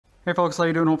Hey folks, how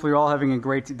you doing? Hopefully you're all having a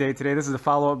great day today. This is a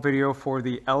follow-up video for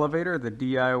the elevator, the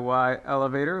DIY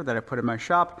elevator that I put in my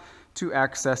shop to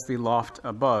access the loft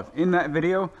above. In that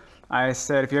video, I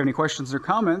said if you have any questions or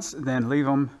comments, then leave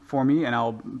them for me and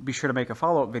I'll be sure to make a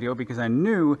follow-up video because I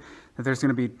knew that there's going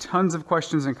to be tons of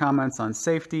questions and comments on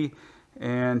safety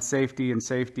and safety and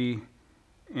safety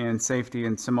and safety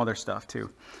and some other stuff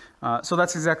too. So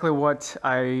that's exactly what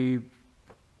I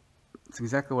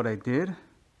did.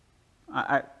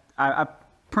 I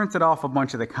printed off a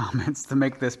bunch of the comments to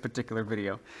make this particular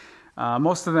video.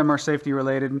 Most of them are safety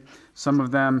related. Some of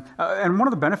them, and one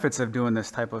of the benefits of doing this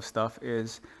type of stuff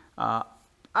is I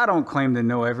don't claim to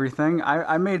know everything.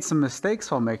 I made some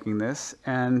mistakes while making this,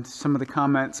 and some of the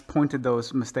comments pointed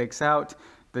those mistakes out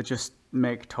that just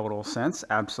make total sense.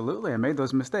 Absolutely, I made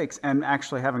those mistakes, and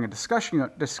actually having a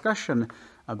discussion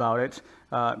about it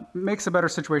makes a better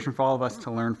situation for all of us to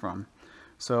learn from.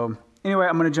 So anyway,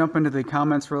 I'm going to jump into the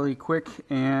comments really quick,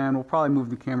 and we'll probably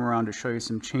move the camera around to show you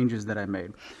some changes that I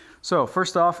made. So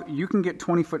first off, you can get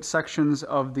 20-foot sections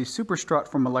of the Super Strut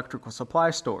from electrical supply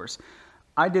stores.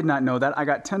 I did not know that. I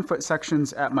got 10-foot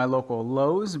sections at my local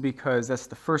Lowe's because that's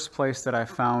the first place that I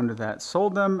found that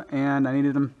sold them, and I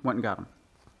needed them, went and got them.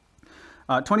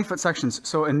 20-foot sections.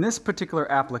 So in this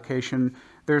particular application,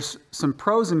 there's some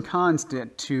pros and cons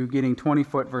to getting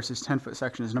 20-foot versus 10-foot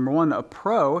sections. Number one, a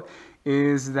pro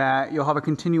is that you'll have a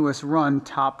continuous run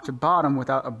top to bottom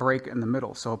without a break in the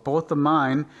middle. So both of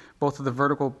the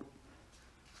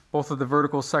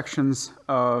vertical sections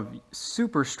of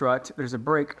Super Strut, there's a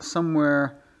break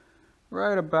somewhere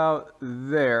right about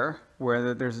there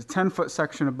where there's a 10-foot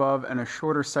section above and a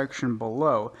shorter section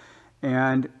below.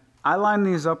 And I lined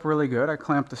these up really good. I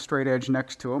clamped a straight edge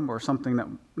next to them or something that,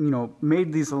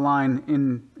 made these align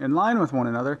in line with one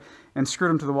another and screwed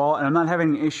them to the wall. And I'm not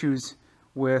having any issues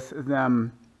with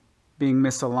them being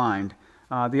misaligned.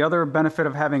 The other benefit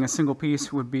of having a single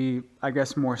piece would be, I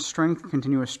guess, more strength,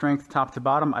 continuous strength top to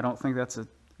bottom. I don't think that's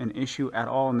an issue at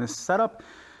all in this setup.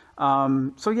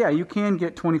 So yeah, you can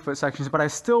get 20-foot sections, but I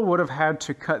still would have had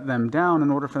to cut them down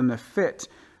in order for them to fit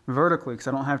vertically because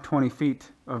I don't have 20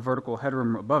 feet of vertical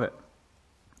headroom above it.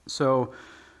 So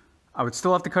I would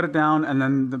still have to cut it down, and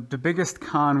then the biggest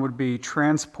con would be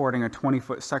transporting a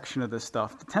 20-foot section of this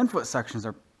stuff. The 10-foot sections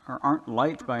aren't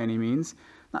light by any means,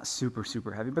 not super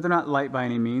heavy, but they're not light by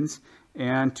any means.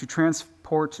 And to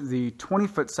transport the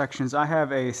 20-foot sections, I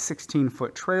have a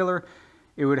 16-foot trailer.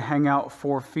 It would hang out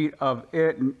 4 feet of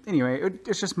it. And anyway,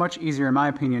 it's just much easier, in my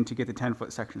opinion, to get the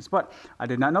 10-foot sections. But I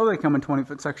did not know they come in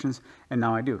 20-foot sections, and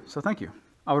now I do. So thank you.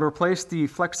 I would replace the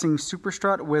flexing Super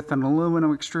Strut with an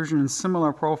aluminum extrusion in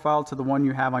similar profile to the one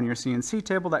you have on your CNC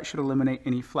table. That should eliminate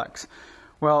any flex.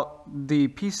 Well, the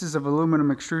pieces of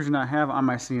aluminum extrusion I have on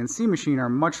my CNC machine are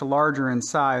much larger in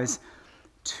size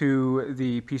to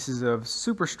the pieces of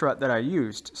Super Strut that I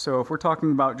used. So if we're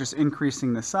talking about just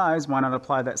increasing the size, why not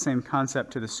apply that same concept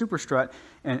to the Super Strut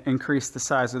and increase the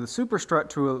size of the Super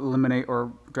Strut to eliminate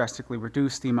or drastically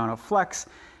reduce the amount of flex?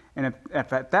 And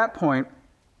if at that point,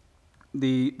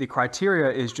 the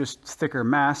criteria is just thicker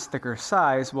mass, thicker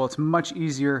size, well, it's much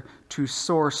easier to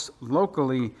source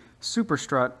locally Super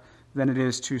Strut than it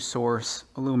is to source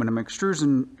aluminum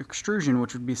extrusion,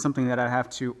 which would be something that I'd have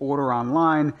to order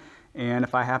online. And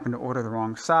if I happen to order the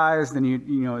wrong size, then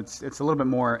it's a little bit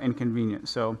more inconvenient.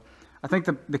 So I think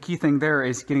the key thing there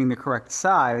is getting the correct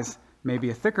size, maybe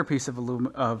a thicker piece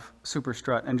of Super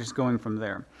Strut, and just going from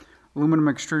there. Aluminum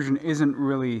extrusion isn't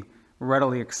really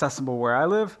readily accessible where I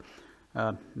live,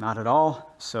 not at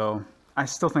all. So I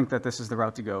still think that this is the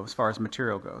route to go as far as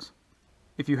material goes.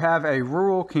 If you have a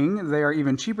Rural King, they are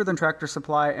even cheaper than Tractor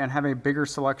Supply and have a bigger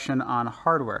selection on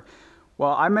hardware.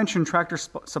 Well, I mentioned Tractor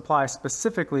Supply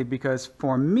specifically because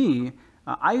for me,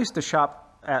 I used to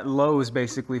shop at Lowe's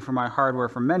basically for my hardware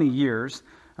for many years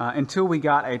until we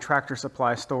got a Tractor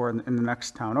Supply store in the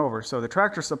next town over. So the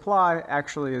Tractor Supply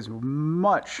actually is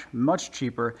much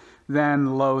cheaper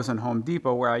than Lowe's and Home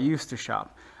Depot where I used to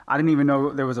shop. I didn't even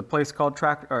know there was a place called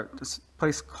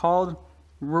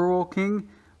Rural King,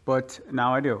 but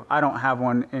now I do. I don't have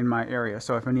one in my area.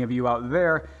 So if any of you out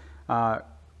there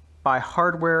buy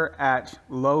hardware at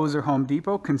Lowe's or Home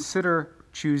Depot, consider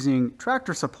choosing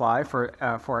Tractor Supply for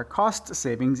a cost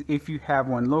savings if you have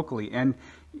one locally. And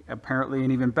apparently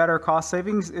an even better cost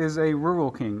savings is a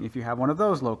Rural King if you have one of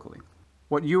those locally.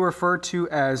 What you refer to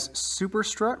as Super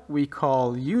Strut, we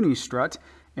call Uni Strut.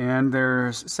 And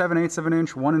there's 7/8 of an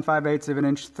inch, 1 5/8 of an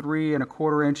inch, 3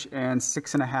 1/4 inch, and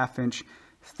 6 1/2 inch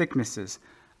thicknesses.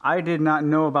 I did not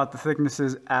know about the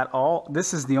thicknesses at all.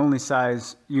 This is the only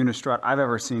size Unistrut I've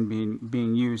ever seen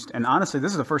being used. And honestly,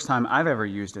 this is the first time I've ever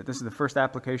used it. This is the first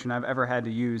application I've ever had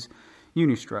to use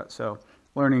Unistrut. So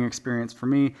learning experience for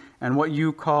me. And what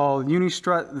you call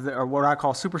Unistrut, or what I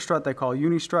call Superstrut, they call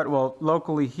Unistrut. Well,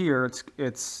 locally here,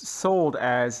 it's sold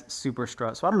as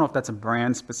Superstrut. So I don't know if that's a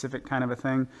brand specific kind of a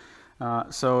thing.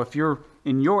 So if you're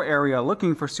in your area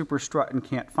looking for Superstrut and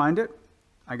can't find it,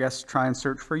 I guess try and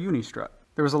search for Unistrut.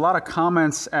 There was a lot of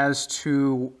comments as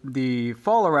to the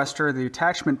fall arrestor, the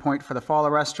attachment point for the fall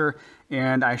arrestor,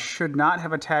 and I should not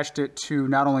have attached it to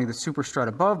not only the Superstrut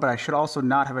above, but I should also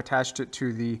not have attached it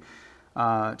to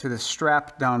the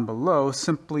strap down below,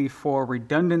 simply for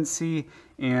redundancy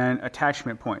and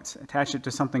attachment points. Attach it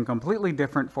to something completely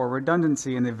different for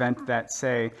redundancy in the event that,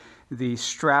 say, the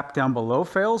strap down below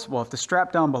fails. Well, if the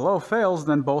strap down below fails,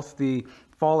 then both the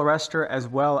fall arrestor as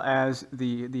well as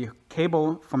the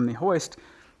cable from the hoist,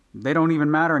 they don't even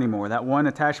matter anymore. That one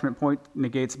attachment point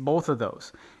negates both of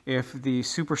those. If the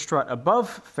Superstrut above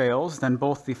fails, then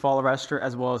both the fall arrestor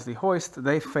as well as the hoist,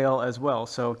 they fail as well.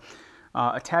 So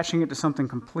attaching it to something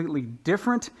completely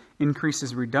different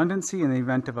increases redundancy in the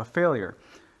event of a failure.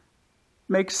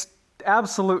 Makes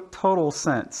absolute total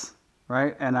sense,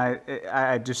 right? And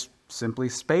I just simply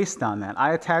spaced on that.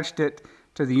 I attached it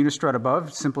to the Unistrut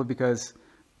above simply because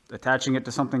attaching it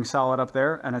to something solid up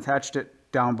there, and attached it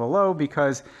down below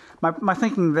because my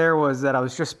thinking there was that I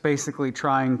was just basically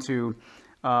trying to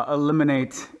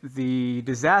eliminate the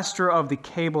disaster of the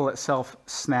cable itself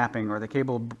snapping or the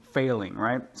cable failing,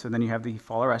 right? So then you have the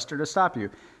fall arrestor to stop you.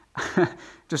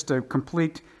 Just a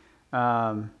complete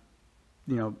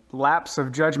lapse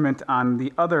of judgment on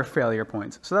the other failure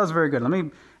points. So that was very good.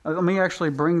 Let me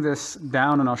actually bring this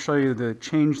down, and I'll show you the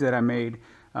change that I made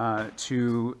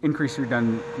to increase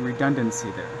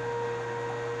redundancy there.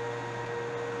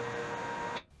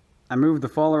 I moved the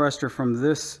fall arrestor from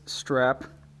this strap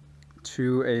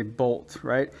to a bolt,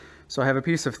 right? So I have a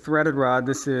piece of threaded rod.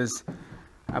 This is,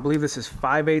 I believe this is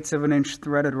 5/8 of an inch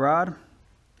threaded rod,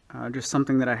 just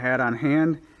something that I had on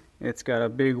hand. It's got a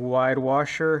big wide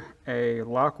washer, a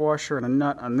lock washer, and a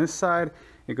nut on this side.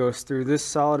 It goes through this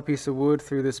solid piece of wood,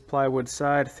 through this plywood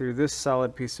side, through this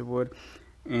solid piece of wood,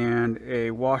 and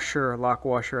a washer, a lock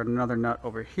washer, and another nut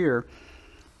over here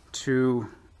to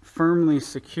firmly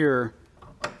secure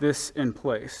this in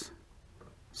place.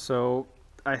 So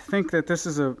I think that this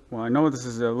is I know this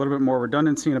is a little bit more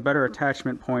redundancy and a better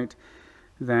attachment point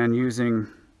than using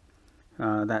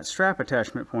that strap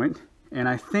attachment point. And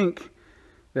I think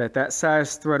that that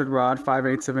size threaded rod,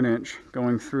 5/8 of an inch,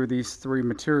 going through these three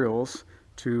materials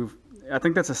I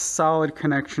think that's a solid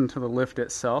connection to the lift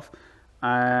itself.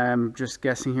 I'm just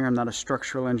guessing here, I'm not a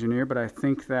structural engineer, but I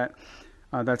think that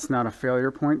that's not a failure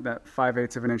point, that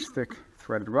 5/8 of an inch thick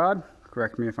threaded rod.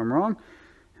 Correct me if I'm wrong,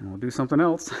 and we'll do something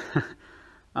else.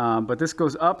 But this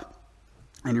goes up,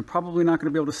 and you're probably not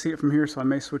going to be able to see it from here, so I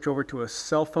may switch over to a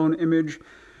cell phone image.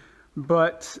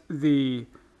 But the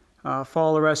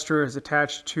fall arrestor is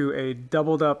attached to a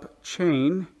doubled up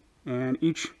chain, and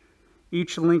each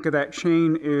link of that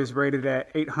chain is rated at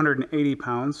 880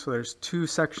 pounds. So there's two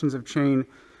sections of chain,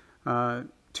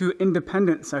 two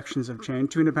independent sections of chain,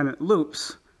 two independent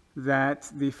loops that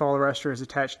the fall arrestor is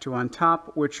attached to on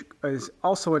top, which is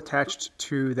also attached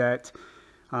to that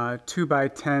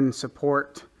 2x10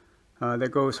 support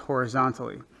that goes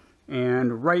horizontally.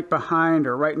 And right behind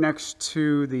or right next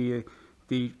to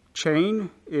the chain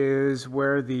is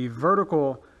where the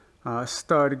vertical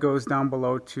stud goes down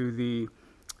below to the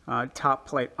top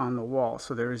plate on the wall.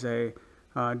 So there's a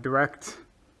direct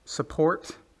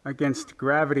support against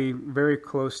gravity very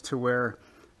close to where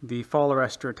the fall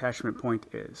arrestor attachment point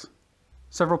is.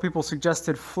 Several people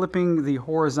suggested flipping the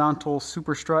horizontal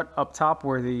Superstrut up top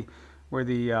where the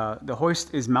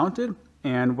hoist is mounted,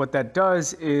 and what that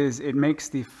does is it makes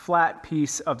the flat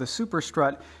piece of the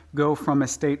Superstrut go from a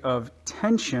state of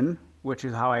tension, which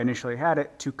is how I initially had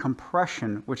it, to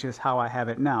compression, which is how I have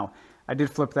it now. I did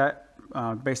flip that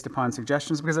based upon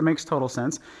suggestions because it makes total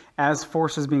sense. As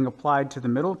force is being applied to the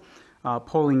middle,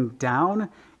 pulling down,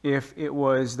 if it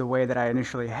was the way that I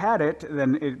initially had it,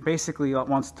 then it basically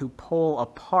wants to pull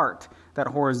apart that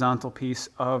horizontal piece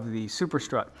of the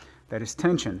Superstrut. That is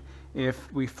tension.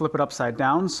 If we flip it upside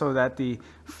down so that the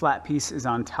flat piece is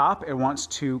on top, it wants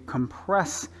to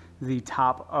compress the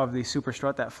top of the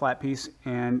Superstrut, that flat piece,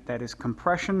 and that is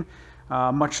compression,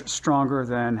 much stronger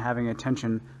than having a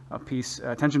tension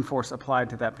force applied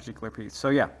to that particular piece. So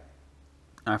yeah,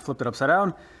 I flipped it upside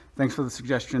down. Thanks for the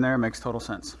suggestion there, it makes total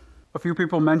sense. A few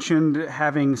people mentioned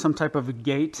having some type of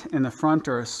gate in the front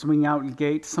or a swing out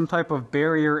gate, some type of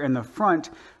barrier in the front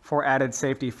for added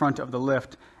safety front of the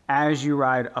lift as you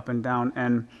ride up and down.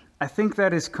 And I think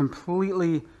that is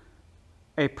completely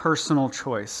a personal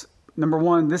choice. Number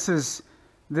one, this is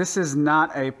this is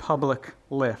not a public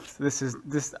lift.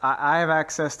 I have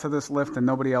access to this lift and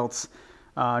nobody else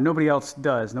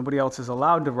does. Nobody else is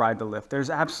allowed to ride the lift. There's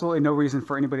absolutely no reason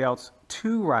for anybody else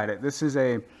to ride it. This is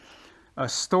a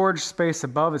storage space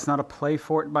above. It's not a play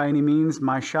fort by any means.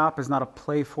 My shop is not a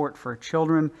play fort for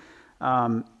children.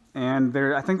 And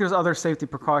I think there's other safety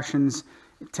precautions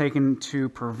taken to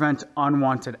prevent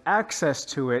unwanted access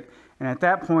to it. And at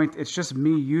that point, it's just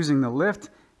me using the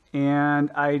lift,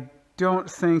 and I don't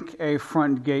think a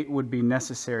front gate would be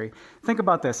necessary. Think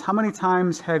about this. How many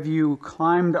times have you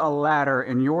climbed a ladder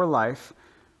in your life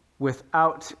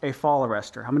without a fall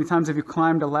arrestor? How many times have you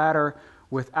climbed a ladder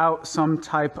without some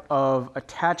type of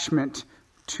attachment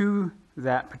to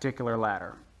that particular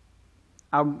ladder?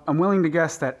 I'm willing to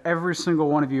guess that every single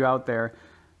one of you out there,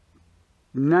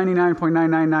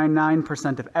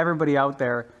 99.9999% of everybody out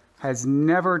there, has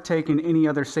never taken any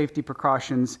other safety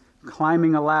precautions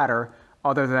climbing a ladder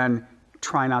other than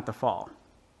try not to fall.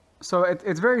 So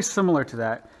it's very similar to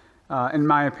that, in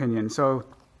my opinion. So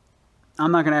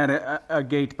I'm not going to add a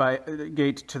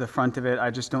gate to the front of it. I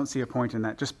just don't see a point in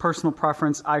that. Just personal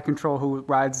preference. I control who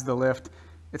rides the lift.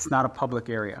 It's not a public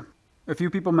area. A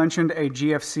few people mentioned a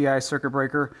GFCI circuit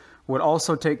breaker would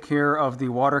also take care of the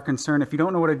water concern. If you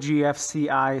don't know what a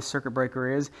GFCI circuit breaker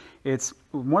is, it's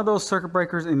one of those circuit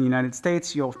breakers in the United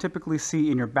States you'll typically see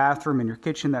in your bathroom, in your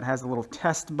kitchen, that has a little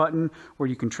test button where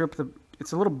you can trip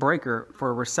it's a little breaker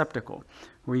for a receptacle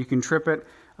where you can trip it.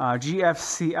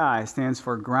 GFCI stands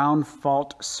for ground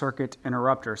fault circuit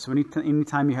interrupter. So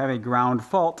anytime you have a ground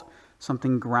fault,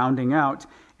 something grounding out,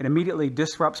 it immediately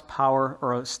disrupts power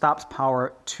or stops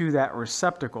power to that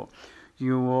receptacle.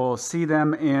 You will see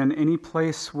them in any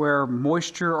place where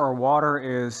moisture or water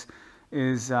is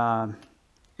in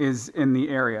the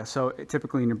area. So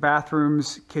typically in your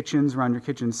bathrooms, kitchens, around your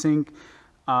kitchen sink,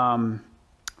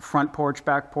 front porch,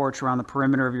 back porch, around the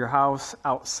perimeter of your house,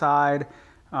 outside,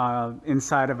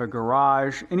 inside of a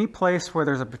garage, any place where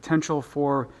there's a potential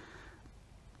for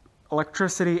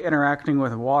electricity interacting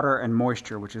with water and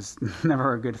moisture, which is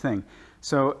never a good thing.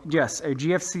 So yes, a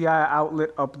GFCI outlet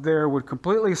up there would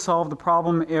completely solve the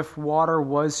problem if water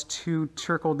was to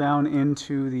trickle down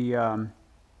into the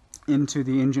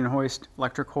engine hoist,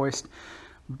 electric hoist.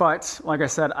 But like I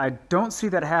said, I don't see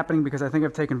that happening because I think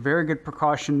I've taken very good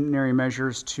precautionary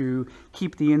measures to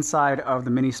keep the inside of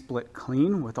the mini split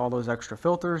clean with all those extra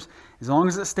filters. As long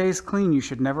as it stays clean, you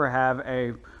should never have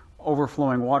a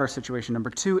overflowing water situation.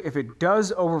 Number two, if it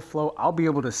does overflow, I'll be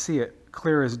able to see it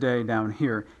clear as day down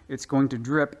here. It's going to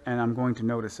drip and I'm going to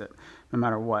notice it no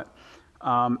matter what.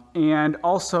 And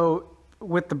also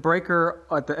with the breaker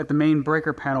at the main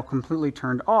breaker panel completely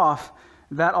turned off,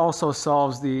 that also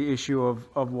solves the issue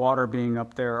of water being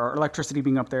up there or electricity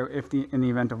being up there in the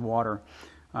event of water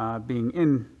being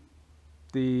in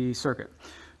the circuit.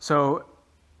 So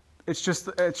it's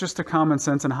just a common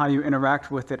sense on how you interact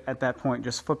with it at that point.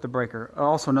 Just flip the breaker.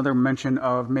 Also, another mention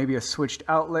of maybe a switched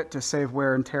outlet to save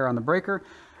wear and tear on the breaker.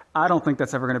 I don't think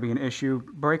that's ever going to be an issue.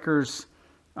 Breakers,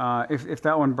 if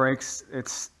that one breaks,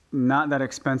 it's not that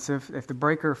expensive. If the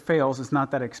breaker fails, it's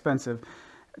not that expensive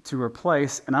to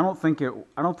replace, and I don't think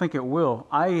it will.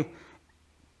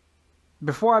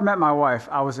 Before I met my wife,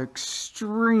 I was an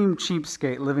extreme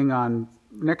cheapskate living on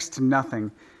next to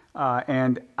nothing.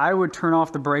 And I would turn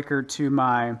off the breaker to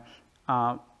my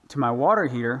water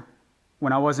heater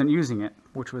when I wasn't using it,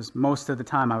 which was most of the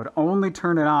time. I would only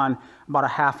turn it on about a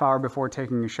half hour before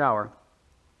taking a shower.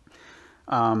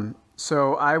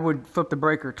 So I would flip the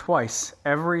breaker twice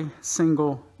every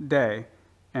single day,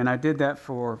 and I did that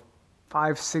for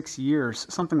 5-6 years,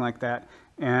 something like that,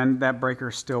 and that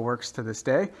breaker still works to this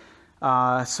day.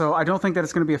 So I don't think that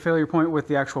it's going to be a failure point with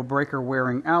the actual breaker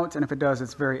wearing out, and if it does,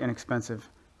 it's very inexpensive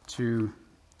to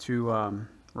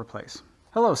replace.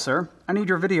 Hello, sir. I need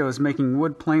your videos making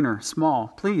wood planer small.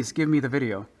 Please give me the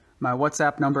video. My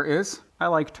WhatsApp number is, I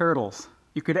like turtles.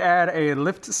 You could add a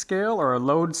lift scale or a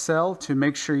load cell to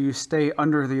make sure you stay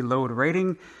under the load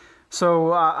rating.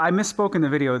 So I misspoke in the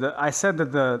video. I said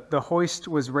that the hoist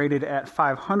was rated at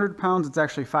 500 pounds. It's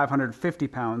actually 550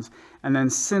 pounds. And then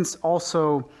since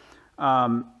also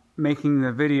making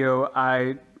the video,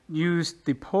 I used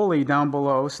the pulley down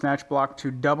below, snatch block,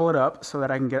 to double it up so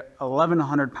that I can get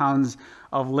 1,100 pounds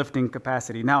of lifting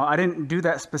capacity. Now, I didn't do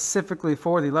that specifically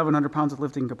for the 1,100 pounds of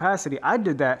lifting capacity. I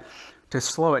did that to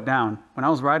slow it down. When I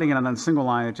was riding it on a single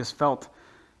line, it just felt,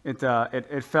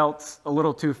 it felt a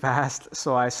little too fast.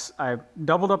 So I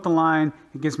doubled up the line.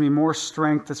 It gives me more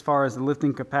strength as far as the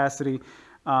lifting capacity.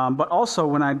 But also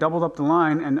when I doubled up the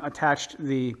line and attached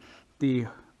the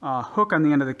hook on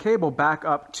the end of the cable back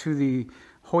up to the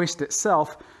hoist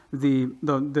itself,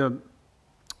 the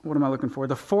what am I looking for?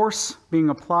 The force being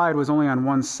applied was only on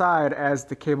one side as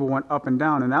the cable went up and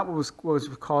down, and that was what was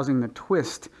causing the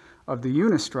twist of the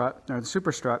unistrut, or the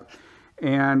superstrut.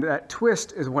 And that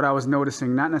twist is what I was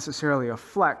noticing, not necessarily a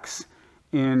flex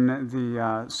in the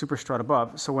superstrut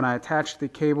above. So when I attached the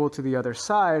cable to the other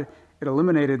side, it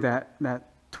eliminated that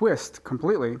twist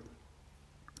completely.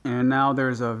 And now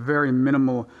there's a very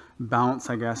minimal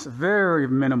bounce, I guess, very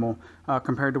minimal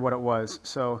compared to what it was.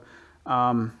 So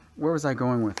where was I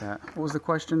going with that? What was the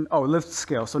question? Oh, lift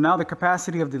scale. So now the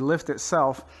capacity of the lift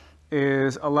itself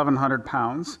is 1,100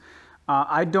 pounds.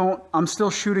 I'm still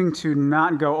shooting to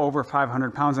not go over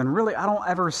 500 pounds, and really I don't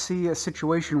ever see a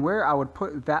situation where I would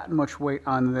put that much weight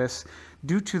on this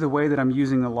due to the way that I'm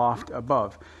using the loft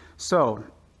above. So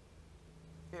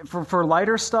for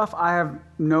lighter stuff, I have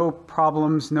no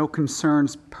problems, no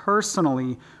concerns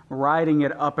personally riding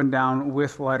it up and down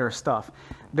with lighter stuff.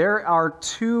 There are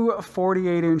two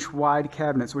 48-inch wide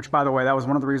cabinets, which, by the way, that was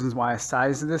one of the reasons why I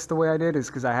sized this the way I did, is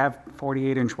because I have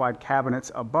 48-inch wide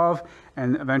cabinets above,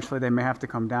 and eventually they may have to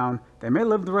come down. They may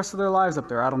live the rest of their lives up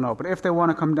there, I don't know. But if they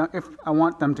want to come down, if I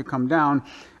want them to come down,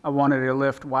 I wanted a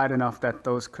lift wide enough that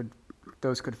those could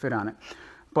fit on it.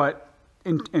 But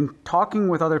in talking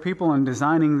with other people and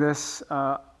designing this,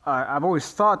 I've always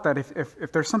thought that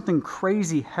if there's something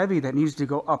crazy heavy that needs to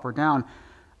go up or down,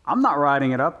 I'm not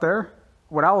riding it up there.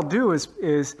 What I'll do is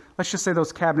let's just say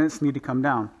those cabinets need to come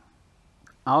down.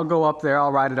 I'll go up there,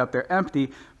 I'll ride it up there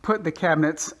empty, put the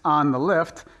cabinets on the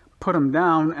lift, put them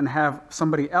down, and have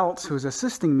somebody else who's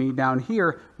assisting me down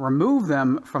here remove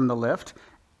them from the lift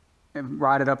and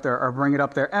ride it up there, or bring it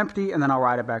up there empty, and then I'll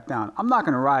ride it back down. I'm not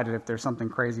going to ride it if there's something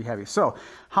crazy heavy. So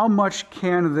how much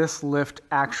can this lift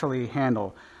actually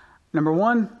handle? Number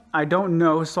one, I don't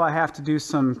know, so I have to do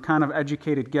some kind of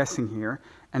educated guessing here.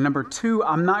 And number two,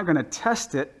 I'm not going to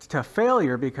test it to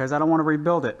failure because I don't want to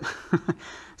rebuild it.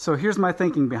 So here's my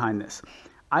thinking behind this.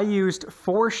 I used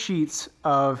 4 sheets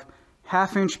of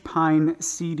 1/2-inch pine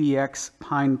CDX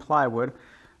pine plywood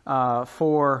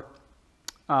for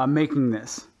making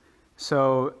this.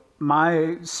 So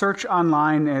my search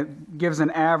online, it gives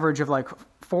an average of like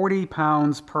 40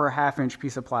 pounds per 1/2-inch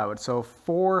piece of plywood. So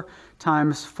 4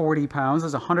 times 40 pounds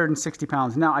is 160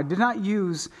 pounds. Now, I did not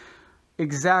use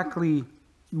exactly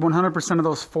 100% of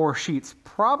those 4 sheets.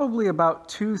 Probably about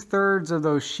 2/3 of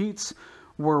those sheets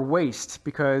were waste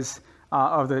because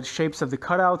of the shapes of the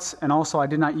cutouts, and also I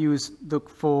did not use the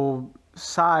full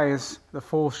size, the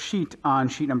full sheet on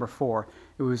sheet number 4.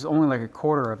 It was only like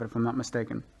 1/4 of it, if I'm not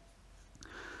mistaken.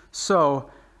 So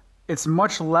it's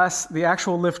much less, the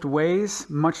actual lift weighs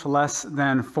much less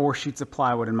than 4 sheets of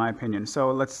plywood, in my opinion.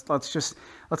 So let's have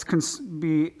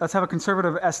a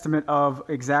conservative estimate of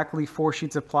exactly 4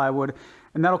 sheets of plywood,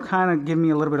 and that'll kind of give me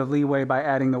a little bit of leeway by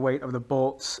adding the weight of the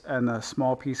bolts and the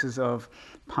small pieces of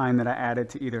pine that I added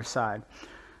to either side.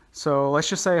 So let's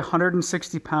just say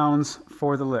 160 pounds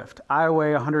for the lift. I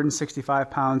weigh 165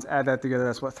 pounds, add that together,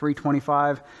 that's what,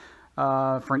 325?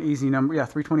 For an easy number, yeah,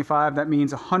 325. That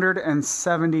means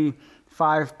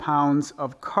 175 pounds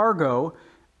of cargo,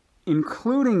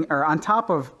 including, or on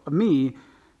top of me,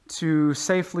 to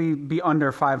safely be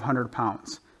under 500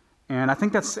 pounds. And I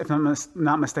think that's, if I'm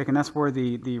not mistaken, that's where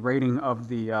the rating of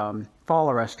the fall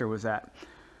arrestor was at.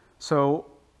 So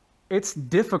it's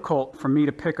difficult for me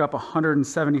to pick up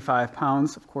 175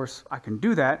 pounds. Of course, I can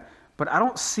do that, but I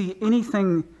don't see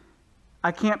anything,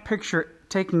 I can't picture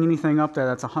taking anything up there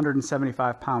that's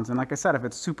 175 pounds. And like I said, if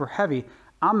it's super heavy,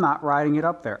 I'm not riding it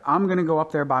up there. I'm going to go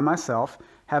up there by myself,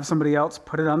 have somebody else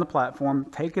put it on the platform,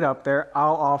 take it up there,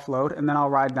 I'll offload, and then I'll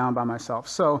ride down by myself.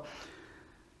 So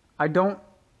I don't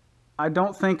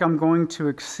think I'm going to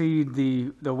exceed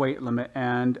the weight limit,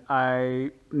 and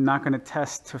I'm not going to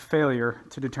test to failure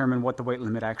to determine what the weight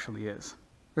limit actually is.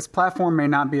 This platform may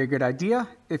not be a good idea.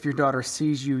 If your daughter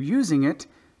sees you using it,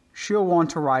 she'll want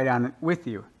to ride on it with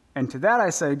you. And to that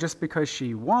I say, just because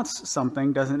she wants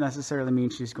something doesn't necessarily mean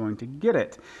she's going to get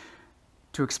it.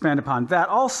 To expand upon that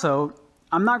also,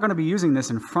 I'm not going to be using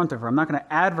this in front of her. I'm not going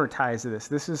to advertise this.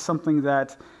 This is something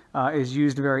that is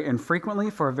used very infrequently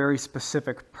for a very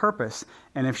specific purpose.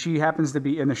 And if she happens to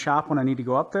be in the shop when I need to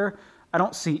go up there, I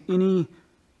don't see any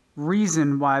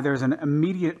reason why there's an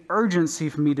immediate urgency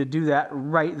for me to do that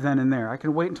right then and there. I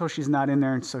can wait until she's not in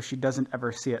there and so she doesn't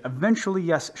ever see it. Eventually,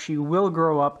 yes, she will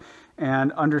grow up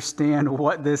and understand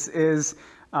what this is,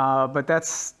 but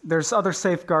there's other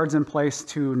safeguards in place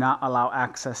to not allow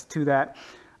access to that.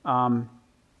 And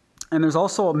there's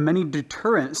also many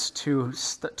deterrents to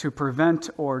prevent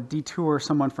or detour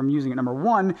someone from using it. Number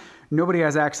one, nobody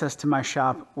has access to my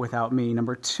shop without me.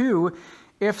 Number two,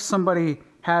 if somebody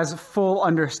has full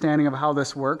understanding of how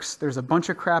this works. There's a bunch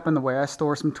of crap in the way. I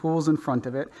store some tools in front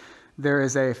of it. There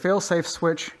is a fail-safe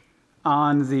switch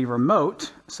on the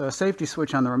remote, so a safety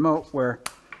switch on the remote where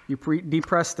you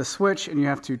depress the switch and you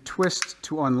have to twist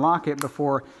to unlock it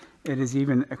before it is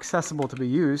even accessible to be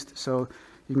used. So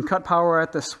you can cut power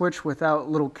at the switch without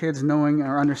little kids knowing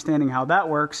or understanding how that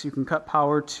works. You can cut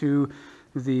power to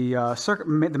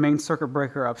the main circuit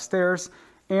breaker upstairs,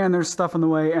 and there's stuff in the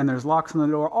way, and there's locks on the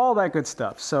door, all that good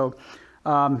stuff. So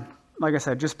like I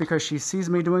said, just because she sees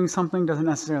me doing something doesn't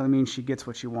necessarily mean she gets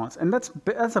what she wants. And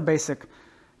that's a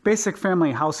basic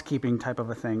family housekeeping type of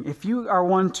a thing. If you are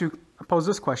one to pose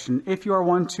this question, if you are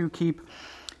one to keep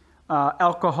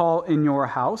alcohol in your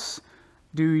house,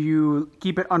 do you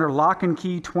keep it under lock and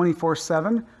key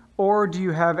 24/7, or do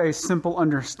you have a simple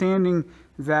understanding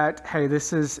that, hey,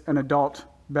 this is an adult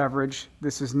beverage,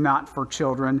 this is not for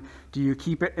children? Do you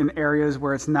keep it in areas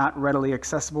where it's not readily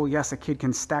accessible? Yes, a kid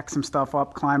can stack some stuff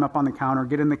up, climb up on the counter,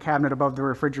 get in the cabinet above the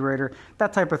refrigerator,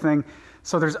 that type of thing.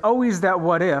 So there's always that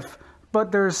what if,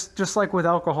 but there's, just like with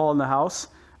alcohol in the house,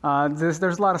 there's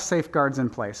a lot of safeguards in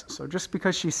place. So just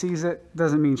because she sees it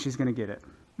doesn't mean she's going to get it.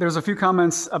 There's a few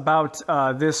comments about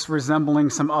this resembling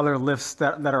some other lifts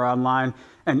that are online.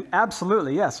 And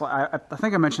absolutely, yes. Well, I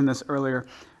think I mentioned this earlier.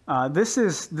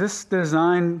 This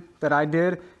design that I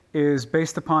did is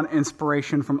based upon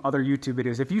inspiration from other YouTube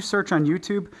videos. If you search on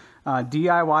YouTube,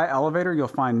 DIY elevator, you'll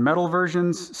find metal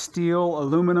versions, steel,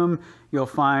 aluminum. You'll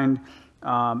find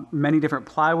many different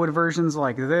plywood versions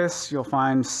like this. You'll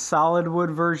find solid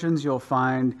wood versions. You'll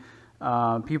find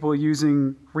people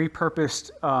using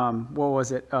repurposed,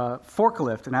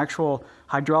 forklift, an actual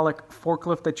hydraulic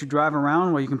forklift that you drive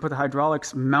around where you can put the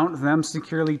hydraulics, mount them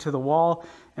securely to the wall,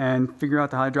 and figure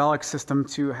out the hydraulic system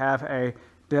to have a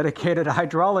dedicated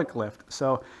hydraulic lift.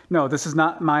 So no, this is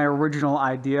not my original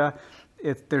idea.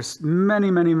 There's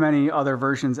many other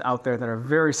versions out there that are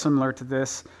very similar to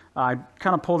this. I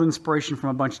kind of pulled inspiration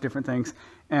from a bunch of different things.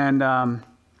 And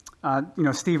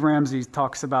Steve Ramsey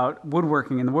talks about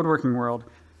woodworking. In the woodworking world,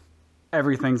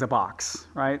 everything's a box,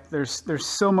 right? There's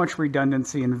so much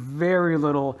redundancy and very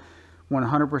little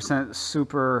 100%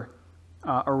 super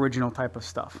original type of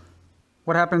stuff.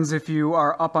 What happens if you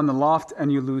are up on the loft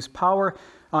and you lose power?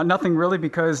 Nothing really,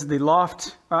 because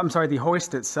the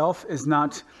hoist itself is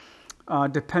not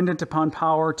dependent upon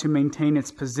power to maintain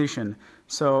its position.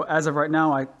 So as of right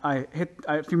now,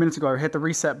 a few minutes ago, I hit the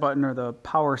reset button or the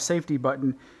power safety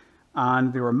button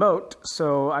on the remote.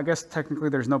 So I guess technically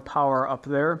there's no power up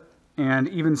there. And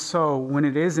even so, when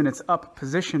it is in its up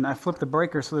position, I flip the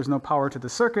breaker so there's no power to the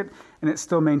circuit, and it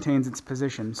still maintains its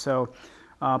position. So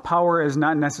power is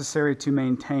not necessary to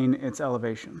maintain its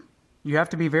elevation. You have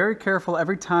to be very careful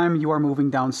every time you are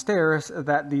moving downstairs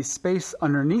that the space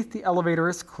underneath the elevator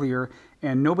is clear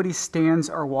and nobody stands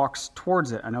or walks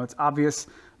towards it. I know it's obvious,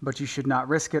 but you should not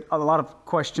risk it. A lot of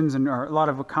questions or a lot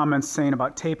of comments saying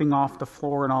about taping off the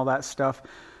floor and all that stuff.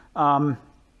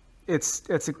 It's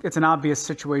an obvious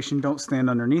situation. Don't stand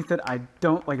underneath it.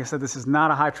 Like I said, this is not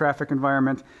a high traffic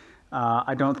environment.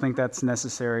 I don't think that's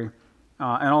necessary.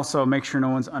 And also make sure no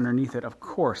one's underneath it, of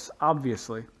course,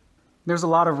 obviously. There's a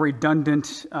lot of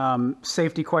redundant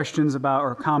safety questions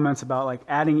or comments about like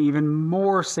adding even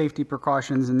more safety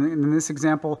precautions. And in this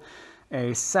example,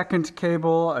 a second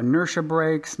cable, inertia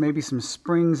brakes, maybe some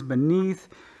springs beneath,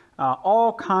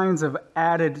 all kinds of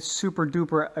added super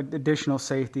duper additional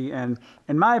safety. And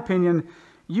in my opinion,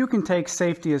 you can take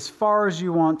safety as far as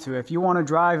you want to. If you want to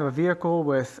drive a vehicle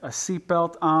with a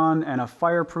seatbelt on and a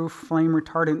fireproof flame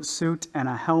retardant suit and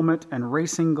a helmet and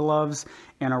racing gloves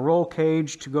and a roll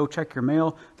cage to go check your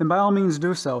mail, then by all means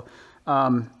do so.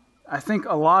 I think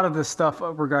a lot of the stuff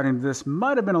regarding this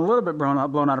might have been a little bit blown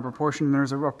out of proportion.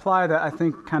 There's a reply that I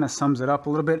think kind of sums it up a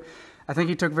little bit. I think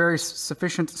he took very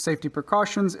sufficient safety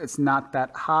precautions. It's not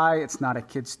that high. It's not a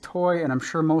kid's toy. And I'm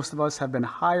sure most of us have been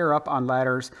higher up on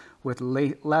ladders with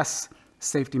less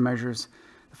safety measures.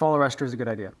 The fall arrestor is a good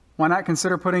idea. Why not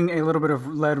consider putting a little bit of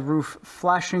lead roof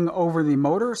flashing over the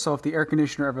motor, so if the air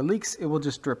conditioner ever leaks, it will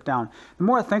just drip down. The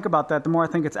more I think about that, the more I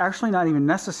think it's actually not even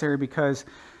necessary, because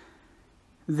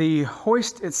the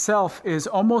hoist itself is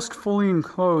almost fully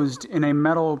enclosed in a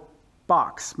metal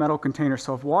box, metal container.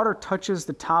 So if water touches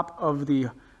the top of the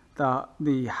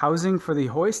housing for the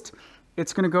hoist,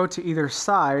 it's going to go to either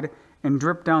side and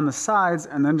drip down the sides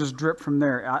and then just drip from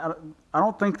there. I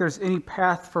don't think there's any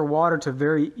path for water to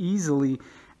very easily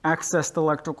access the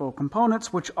electrical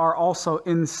components, which are also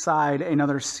inside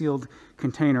another sealed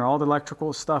container. All the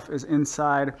electrical stuff is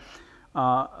inside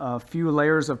a few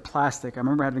layers of plastic. I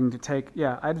remember having to take,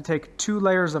 I had to take 2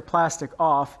 layers of plastic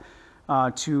off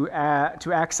to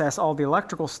access all the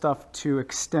electrical stuff to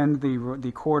extend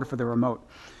the cord for the remote.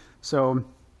 So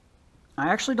I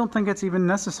actually don't think it's even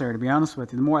necessary, to be honest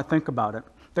with you, the more I think about it.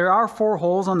 There are 4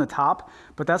 holes on the top,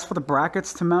 but that's for the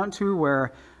brackets to mount to,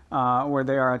 where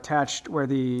they are attached, where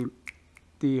the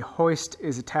hoist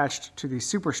is attached to the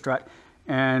super strut,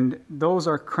 and those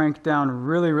are cranked down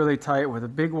really, really tight with a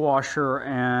big washer,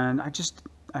 and I just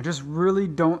really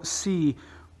don't see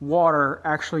water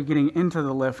actually getting into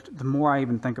the lift the more I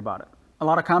even think about it. A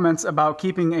lot of comments about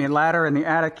keeping a ladder in the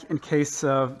attic in case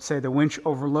of, say, the winch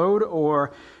overload,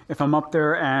 or if I'm up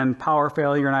there and power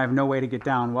failure and I have no way to get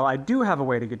down. Well, I do have a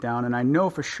way to get down, and I know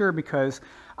for sure because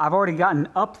I've already gotten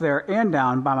up there and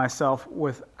down by myself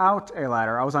without a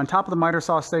ladder. I was on top of the miter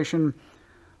saw station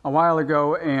a while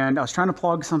ago, and I was trying to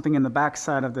plug something in the back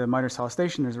side of the miter saw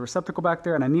station. There's a receptacle back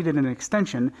there, and I needed an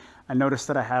extension. I noticed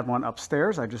that I had one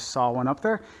upstairs. I just saw one up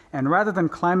there, and rather than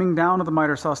climbing down to the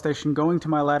miter saw station, going to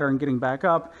my ladder and getting back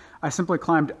up, I simply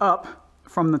climbed up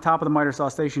from the top of the miter saw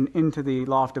station into the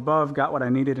loft above, got what I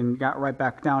needed, and got right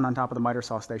back down on top of the miter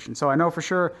saw station. So I know for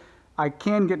sure I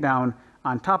can get down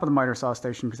on top of the miter saw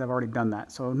station because I've already done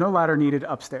that. So no ladder needed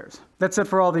upstairs. That's it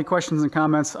for all the questions and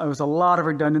comments. It was a lot of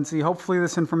redundancy. Hopefully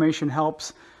this information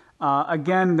helps.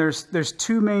 Again, there's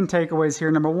 2 main takeaways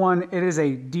here. Number 1, it is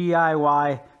a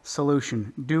DIY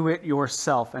solution. Do it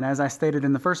yourself. And as I stated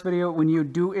in the first video, when you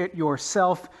do it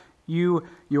yourself, you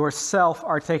yourself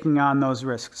are taking on those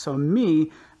risks. So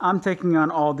I'm taking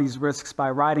on all these risks by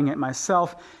riding it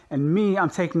myself, and I'm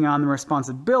taking on the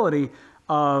responsibility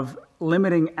of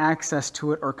limiting access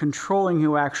to it or controlling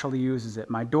who actually uses it.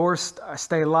 My doors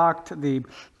stay locked, the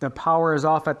power is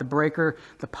off at the breaker,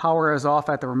 the power is off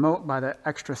at the remote by the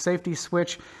extra safety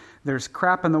switch. There's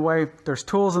crap in the way, there's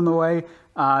tools in the way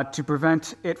to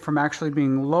prevent it from actually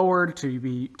being lowered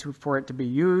for it to be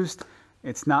used.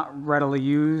 It's not readily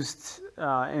used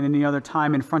in any other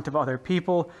time in front of other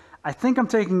people. I think I'm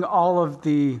taking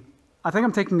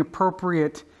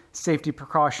appropriate safety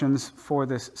precautions for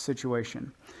this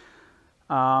situation.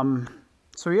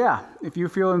 So yeah, if you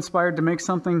feel inspired to make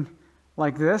something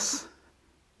like this,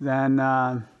 then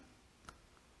a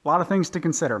lot of things to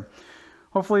consider.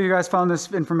 Hopefully you guys found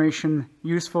this information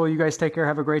useful. You guys take care,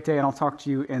 have a great day, and I'll talk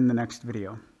to you in the next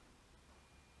video.